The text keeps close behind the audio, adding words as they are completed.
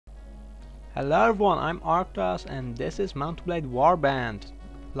Hello everyone, I'm Arctas and this is Mount Blade Warband,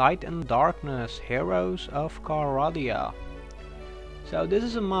 Light and Darkness, Heroes of Calradia. So this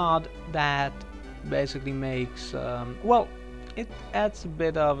is a mod that basically makes, it adds a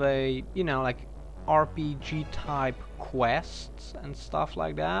bit of a, like RPG type quests and stuff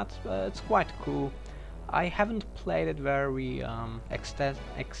like that. It's quite cool. I haven't played it very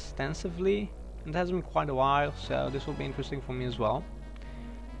extensively, it has been quite a while, so this will be interesting for me as well.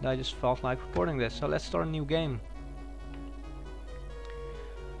 I just felt like recording this, so let's start a new game.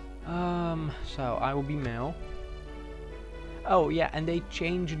 So I will be male. Oh yeah, and they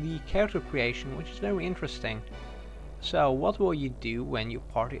changed the character creation, which is very interesting. So what will you do when your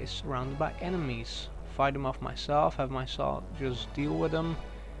party is surrounded by enemies? Fight them off myself, have my soldiers deal with them.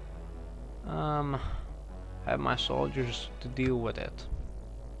 Have my soldiers to deal with it.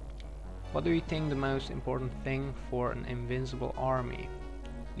 What do you think the most important thing for an invincible army?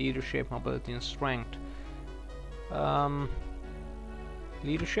 Leadership, mobility and strength.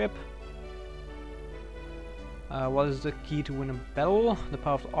 Leadership. What is the key to win a battle? The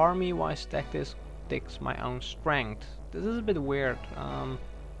power of the army. Wise tactics, my own strength. This is a bit weird.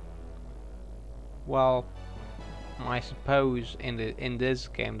 Well, I suppose in this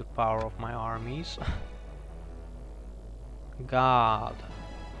game the power of my armies. God.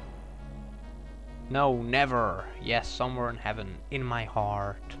 No, never. Yes, somewhere in heaven, in my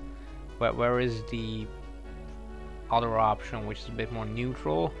heart. Where is the other option, which is a bit more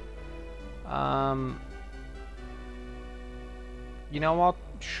neutral? You know what?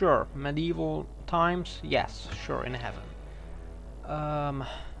 Sure, medieval times. Yes, sure, in heaven.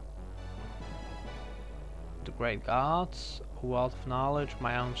 The great gods, a wealth of knowledge,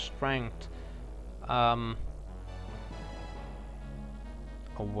 my own strength. A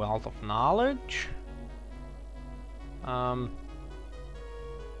wealth of knowledge. Or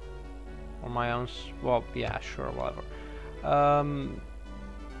my own, well, yeah, sure, whatever.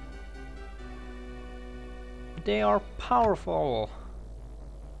 They are powerful.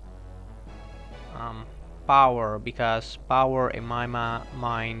 Power, because power in my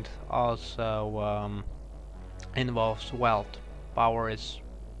mind also involves wealth. Power is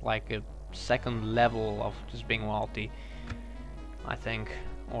like a second level of just being wealthy, I think.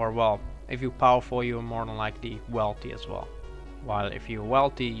 Or well, if you're powerful, you're more than likely wealthy as well. While if you're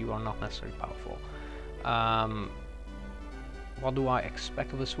wealthy, you are not necessarily powerful. What do I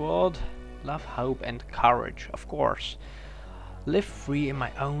expect of this world? Love, hope and courage, of course. Live free in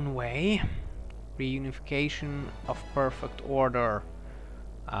my own way. Reunification of perfect order.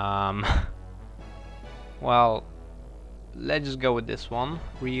 Well, let's just go with this one.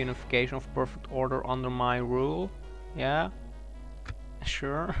 Reunification of perfect order under my rule. Yeah,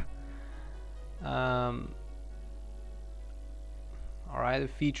 sure. Alright, the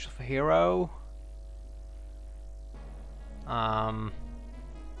features of a hero. Wow.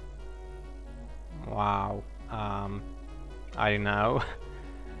 I don't know.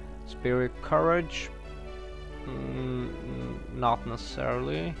 Spirit, courage. Not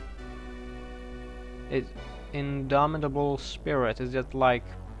necessarily. It's indomitable spirit. Is it like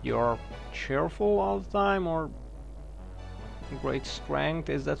you're cheerful all the time, or great strength?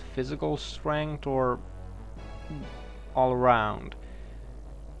 Is that physical strength or all around?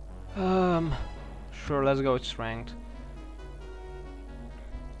 Sure, let's go with strength.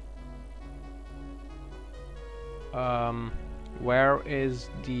 Where is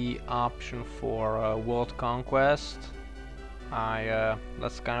the option for world conquest?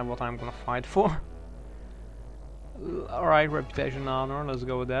 That's kind of what I'm gonna fight for. Alright, reputation, honor, let's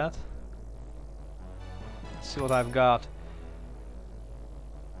go with that. Let's see what I've got.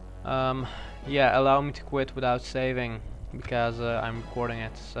 Yeah, allow me to quit without saving, because I'm recording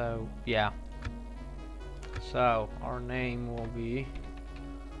it, so yeah. So, our name will be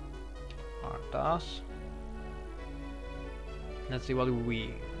Arctas. Let's see, what do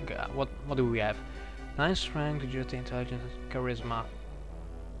we got? What do we have? 9 strength, agility, intelligence, charisma.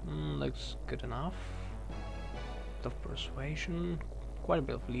 Looks good enough. Of persuasion, quite a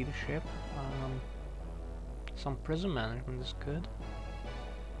bit of leadership. Some prison management is good.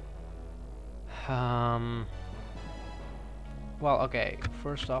 Well, okay.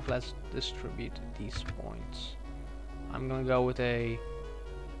 First off, let's distribute these points. I'm gonna go with a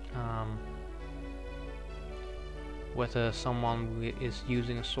someone who is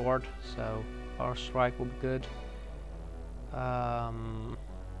using a sword, so our strike will be good.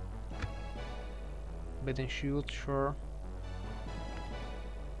 Bit in shield, sure.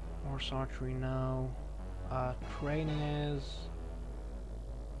 Horse archery, no. Training is.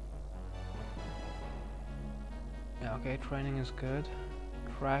 Yeah, okay, training is good.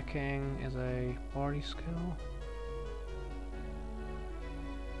 Tracking is a party skill.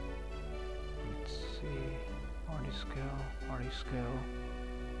 Let's see. Party skill.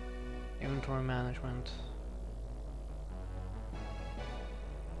 Inventory management.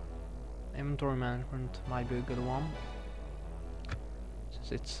 Inventory management might be a good one,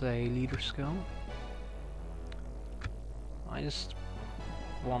 since it's a leader skill. I just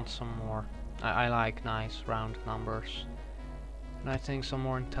want some more. I like nice round numbers. And I think some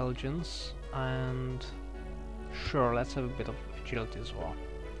more intelligence, and sure, let's have a bit of agility as well.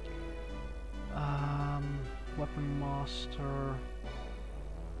 Weapon master,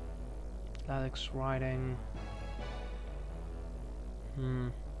 athletics, riding.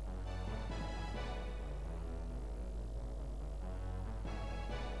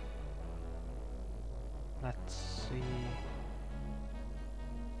 Let's see.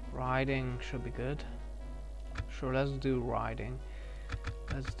 Riding should be good. Sure, let's do riding.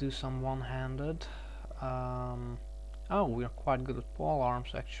 Let's do some one-handed. Oh, we're quite good at pole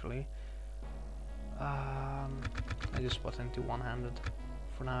arms actually. I just put into one-handed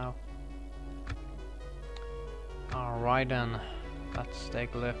for now. Alright then, let's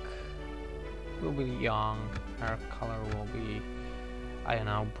take a look. We'll be young. Hair color will be, I don't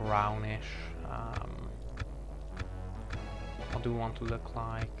know, brownish. What do we want to look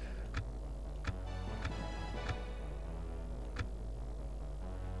like?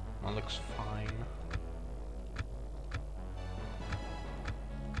 That looks fine.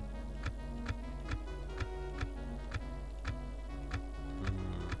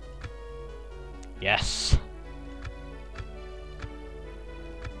 Yes!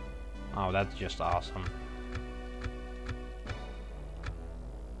 Oh, that's just awesome.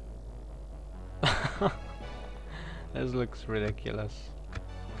 This looks ridiculous.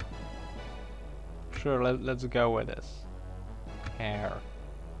 Sure, let's go with this. Hair.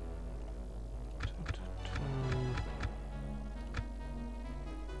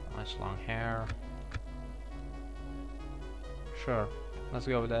 Nice long hair. Sure, let's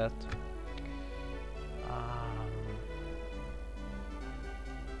go with that.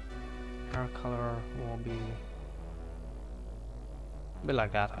 Hair color will be a bit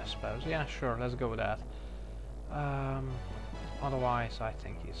like that, I suppose. Yeah, sure, let's go with that. Otherwise, I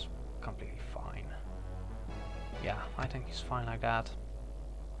think he's completely fine. Yeah, I think he's fine like that.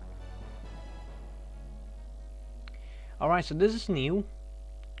 Alright, so this is new.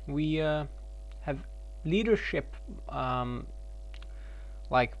 We have leadership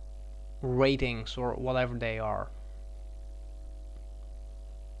like ratings or whatever they are.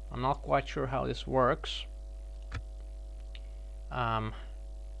 I'm not quite sure how this works.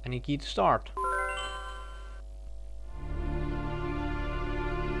 Any key to start?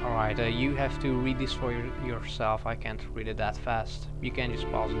 Alright, you have to read this for yourself. I can't read it that fast. You can just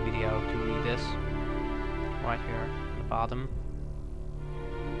pause the video to read this. Right here at the bottom.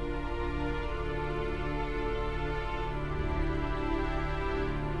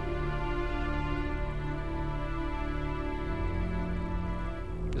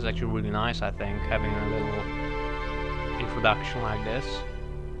 It's actually really nice, I think, having a little introduction like this.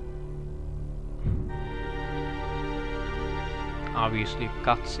 Obviously,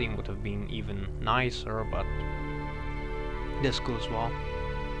 cutscene would have been even nicer, but this cool as well.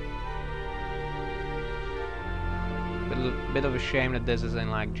 Bit of a shame that this is in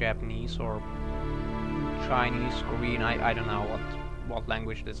like Japanese or Chinese, Korean. I don't know what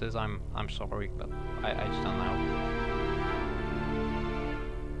language this is. I'm sorry, but I just don't know.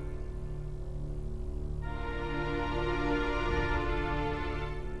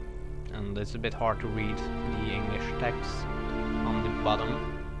 And it's a bit hard to read the English text on the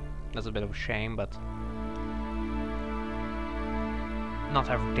bottom. That's a bit of a shame, but not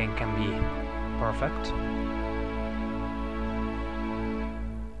everything can be perfect.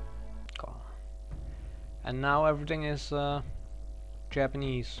 Cool. And now everything is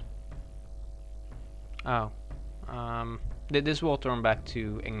Japanese. Oh, this will turn back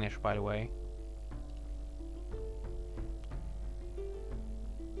to English, by the way.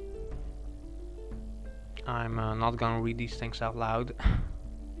 I'm not gonna read these things out loud.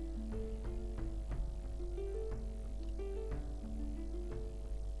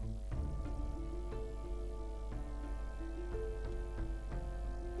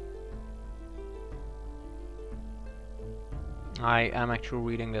 I am actually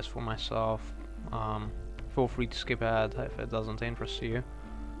reading this for myself. Feel free to skip ahead if it doesn't interest you.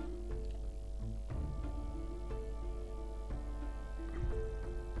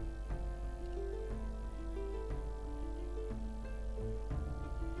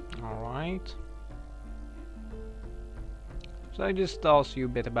 So it just tells you a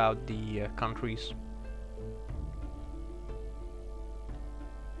bit about the countries.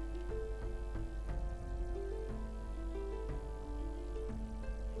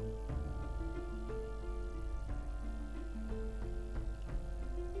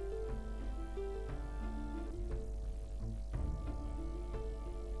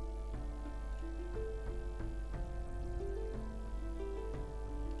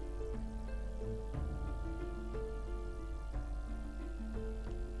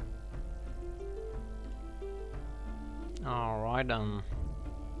 Alright then.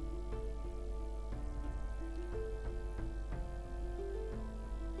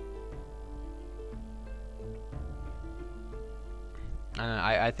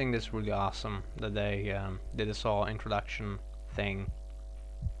 I think this is really awesome that they did this whole introduction thing.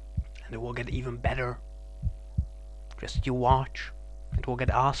 And it will get even better. Just you watch. It will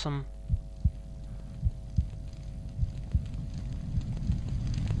get awesome.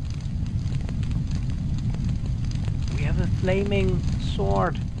 We have a flaming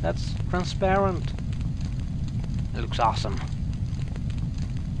sword that's transparent. It looks awesome.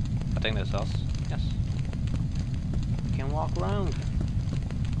 I think that's us. Yes. We can walk around.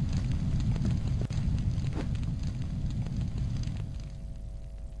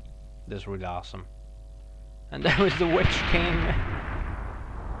 This is really awesome. And there is the Witch King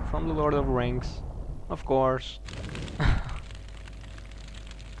from the Lord of the Rings, of course.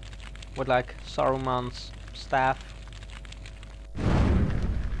 With like Saruman's staff.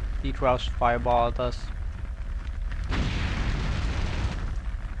 He throws fireball at us.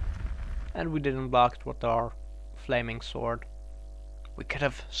 And we didn't block it with our flaming sword. We could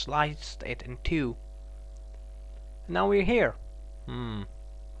have sliced it in two. And now we're here.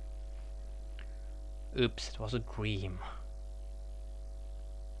 Oops, it was a dream.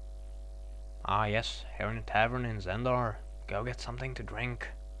 Ah yes, here in the tavern in Zendar. Go get something to drink.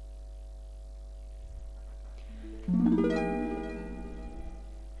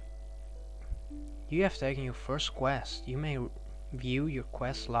 You have taken your first quest. You may view your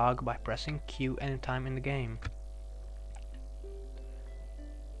quest log by pressing Q anytime in the game.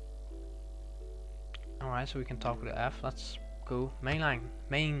 Alright, so we can talk with F. Let's go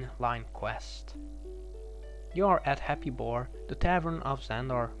mainline quest. You are at Happy Boar, the tavern of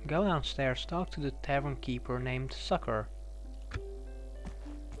Zendar. Go downstairs, talk to the tavern keeper named Sucker.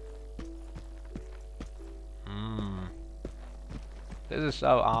 This is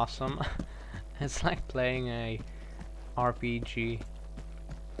so awesome. It's like playing a RPG.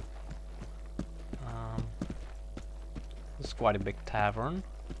 This is quite a big tavern.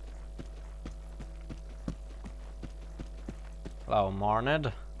 Hello,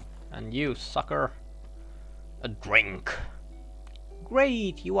 Marned. And you, Sucker. A drink.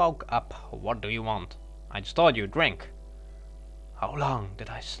 Great, you woke up. What do you want? I just thought you'd drink. How long did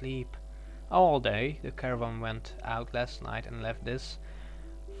I sleep? All day. The caravan went out last night and left this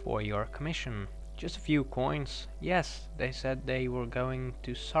for your commission. Just a few coins. Yes, they said they were going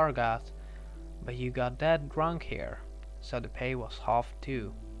to Sargat, but you got that drunk here, so the pay was half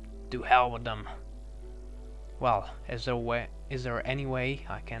too. To hell with them. Well, is there any way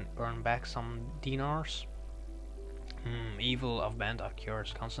I can earn back some dinars? Evil of Band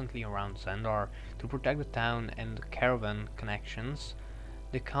occurs constantly around Zendar. To protect the town and the caravan connections,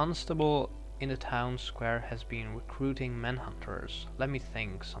 the constable in the town square has been recruiting manhunters. Let me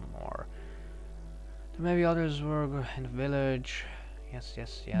think some more. There may be others were in the village. Yes,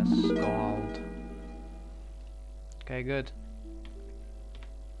 gold. Okay, good.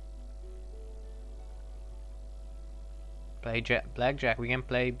 Play blackjack. We can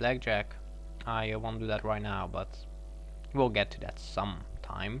play blackjack. I won't do that right now, but we'll get to that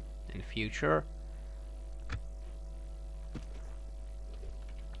sometime in the future.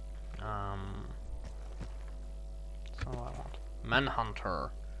 So I want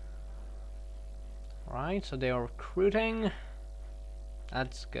Manhunter. Right, so they are recruiting.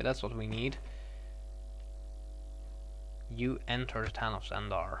 That's good, that's what we need. You enter the town of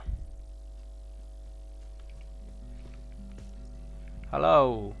Zendar.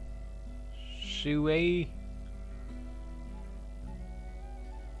 Hello, Sui.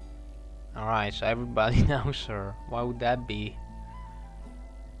 Alright, so everybody knows her. Why would that be?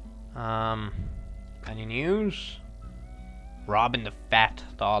 Any news? Robin the Fat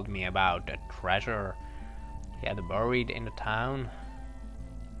told me about a treasure he had buried in the town.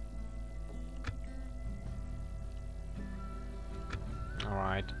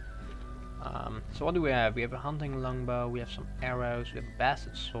 Alright. So what do we have? We have a hunting longbow, we have some arrows, we have a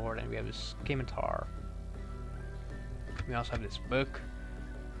bastard sword, and we have a scimitar. We also have this book.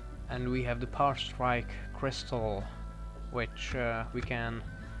 And we have the Power Strike crystal. which we can.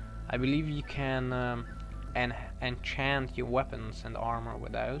 I believe you can enchant your weapons and armor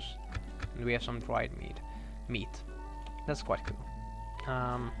with those. And we have some dried meat. That's quite cool.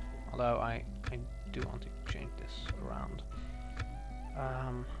 Although I do want to change this around.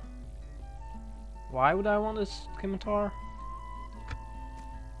 Why would I want this scimitar?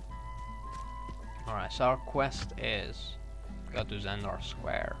 Alright, so our quest is go to Zendar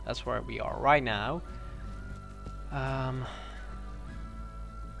Square. That's where we are right now.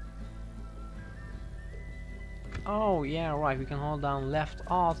 Oh yeah, right, we can hold down left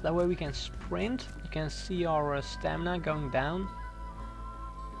alt, that way we can sprint. You can see our stamina going down.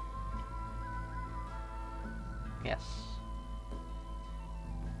 Yes.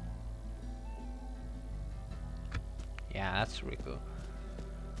 Yeah, that's really cool.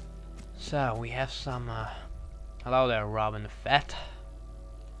 So we have some hello there, Robin the Fat.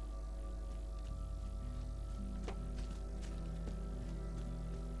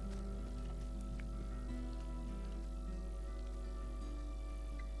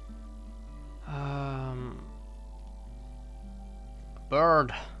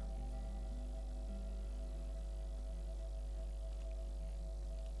 Bird.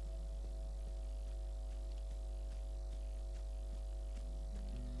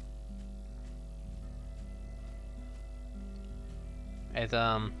 It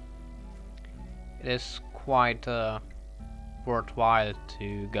is quite worthwhile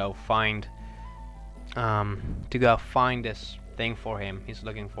to go find this thing for him he's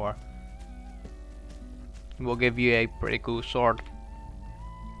looking for. We'll give you a pretty cool sword.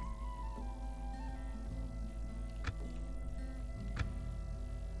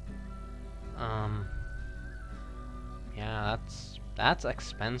 Yeah, that's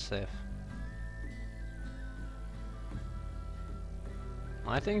expensive.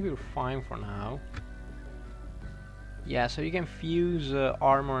 I think we're fine for now. Yeah, so you can fuse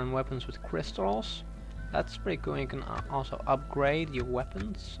armor and weapons with crystals. That's pretty cool. You can also upgrade your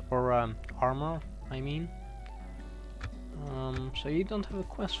weapons or armor, I mean. So you don't have a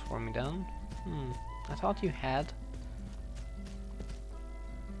quest for me then? I thought you had.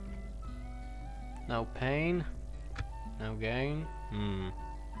 No pain, no gain.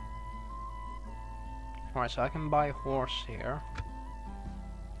 Alright, so I can buy a horse here.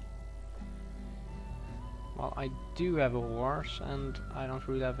 Well, I do have a horse and I don't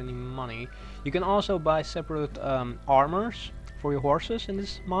really have any money. You can also buy separate armors for your horses in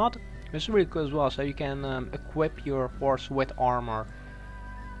this mod. This is really cool as well, so you can equip your horse with armor,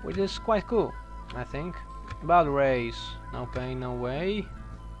 which is quite cool, I think. About the race, no pain, no way.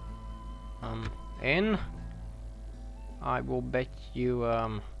 In. I will bet you,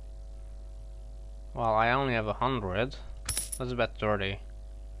 well, I only have 100. Let's bet 30.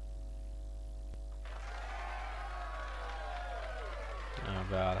 Oh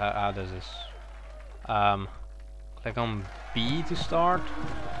god, how does this? Click on B to start.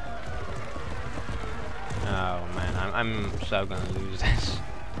 Oh man, I'm so gonna lose this.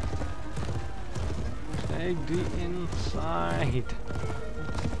 Take the inside.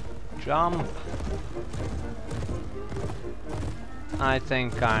 Jump. I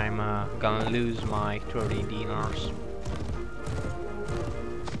think I'm gonna lose my 30 dinars.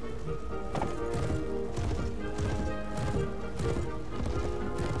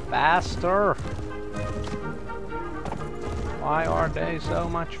 Faster! Why are they so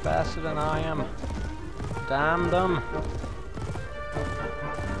much faster than I am? Damn them!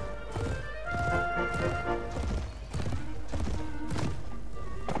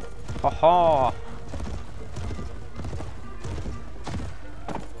 Haha!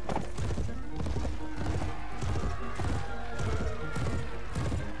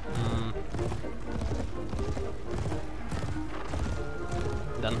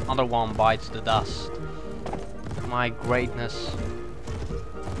 Then other one bites the dust. My greatness.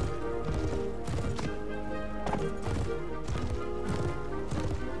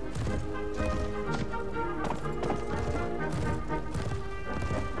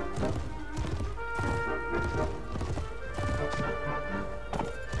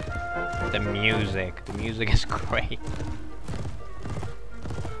 The music is great.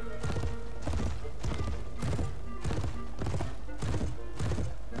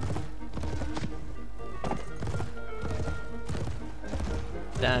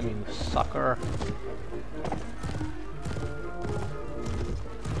 Damn you, sucker.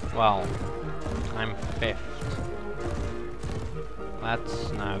 Well, I'm 5th.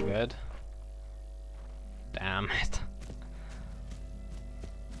 That's no good. Damn it.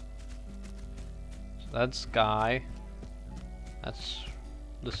 That's Guy. That's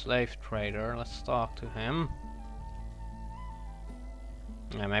the slave trader. Let's talk to him.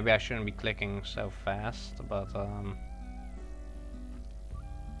 Yeah, maybe I shouldn't be clicking so fast, but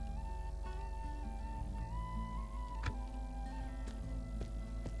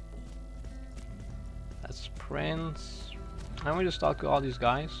that's Prince. And we just talk to all these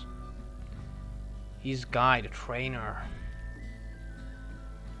guys. He's Guy, the trainer.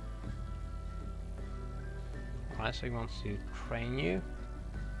 Alright, so he wants to train you.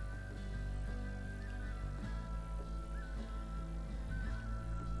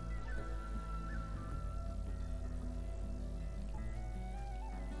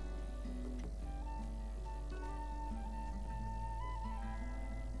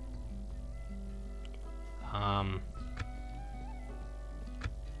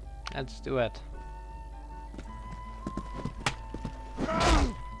 Let's do it.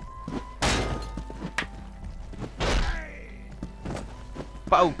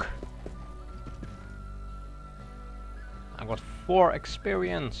 Poke! I got 4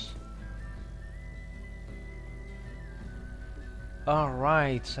 experience.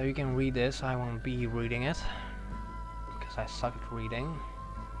 Alright, so you can read this. I won't be reading it because I suck at reading.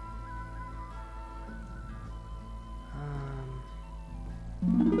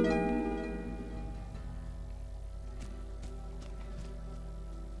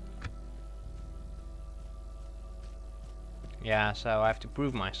 Yeah, so I have to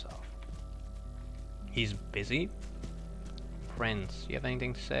prove myself. He's busy. Prince, you have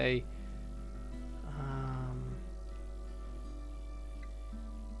anything to say?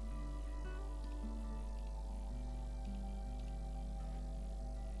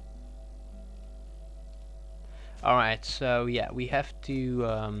 Alright, so yeah, we have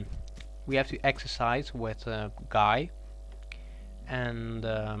to exercise with Guy, and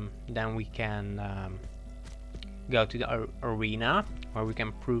then we can go to the arena where we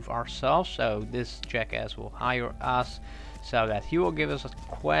can prove ourselves. So this jackass will hire us so that he will give us a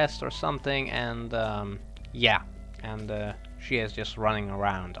quest or something, and yeah, and she is just running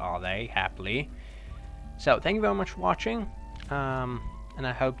around all day happily. So thank you very much for watching, and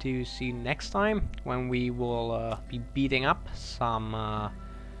I hope to see you next time when we will be beating up some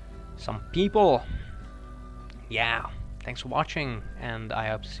people. Yeah, thanks for watching, and I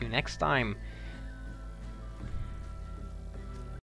hope to see you next time.